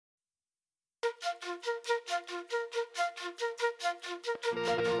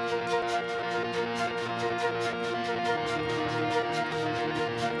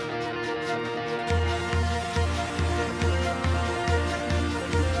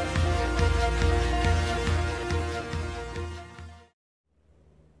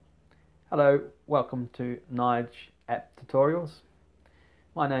Hello, welcome to Nige App Tutorials.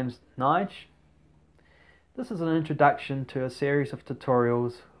 My name's Nige. This is an introduction to a series of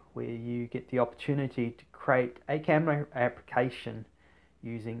tutorials where you get the opportunity to create a camera application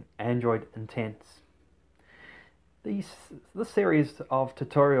using Android intents. This series of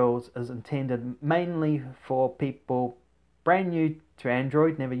tutorials is intended mainly for people brand new to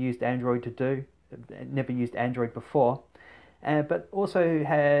Android, never used Android before, but also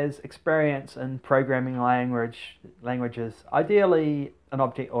has experience in programming languages, ideally an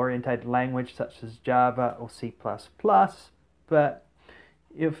object-oriented language such as Java or C++, but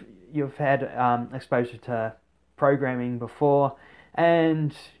you've had exposure to programming before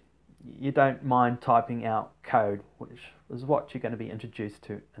and you don't mind typing out code, which is what you're going to be introduced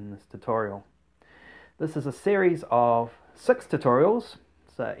to in this tutorial. This is a series of 6 tutorials,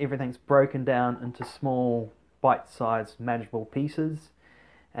 so everything's broken down into small bite-sized manageable pieces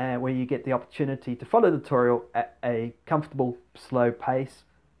where you get the opportunity to follow the tutorial at a comfortable slow pace,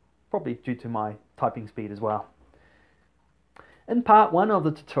 probably due to my typing speed as well. In part 1 of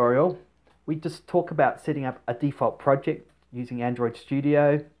the tutorial, we just talk about setting up a default project using Android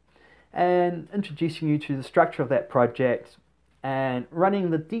Studio and introducing you to the structure of that project and running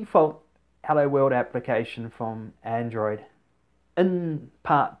the default Hello World application from Android. In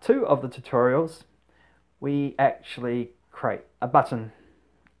part 2 of the tutorials, we actually create a button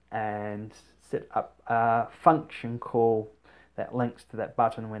and set up a function call that links to that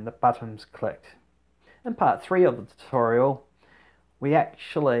button when the button's clicked. In part 3 of the tutorial, we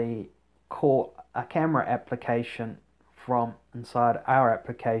actually call a camera application from inside our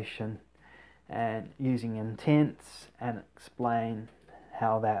application and using intents and explain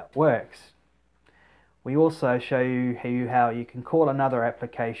how that works. We also show you how you can call another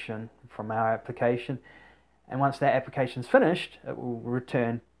application from our application, and once that application is finished, it will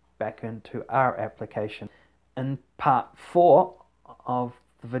return back into our application. In part 4 of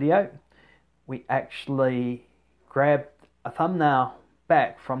the video, we actually grab a thumbnail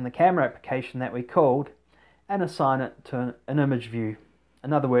back from the camera application that we called and assign it to an image view.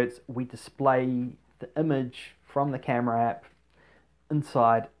 In other words, we display the image from the camera app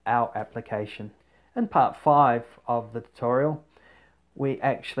inside our application. In part 5 of the tutorial, we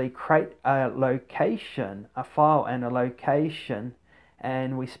actually create a location, a file and a location,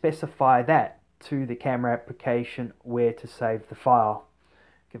 and we specify that to the camera application where to save the file,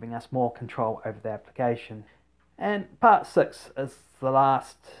 giving us more control over the application. And part 6 is the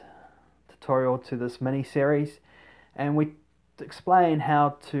last tutorial to this mini-series, and we explain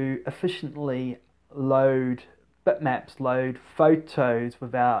how to efficiently load bitmaps, load photos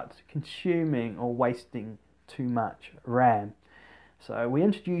without consuming or wasting too much RAM. So we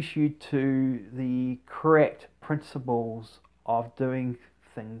introduce you to the correct principles of doing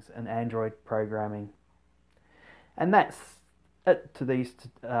things in Android programming. And that's it to this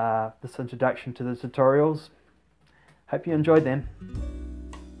introduction to the tutorials. Hope you enjoyed them.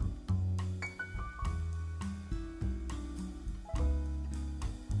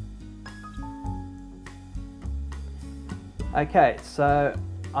 Okay, so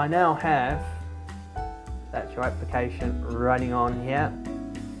I now have that's your application running on here.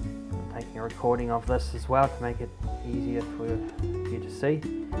 I'm taking a recording of this as well to make it easier for you to see.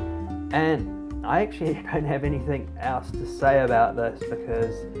 And I actually don't have anything else to say about this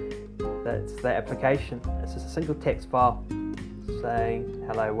because that's the application. It's just a single text file saying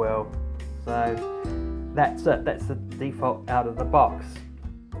hello world. So that's it, that's the default out of the box.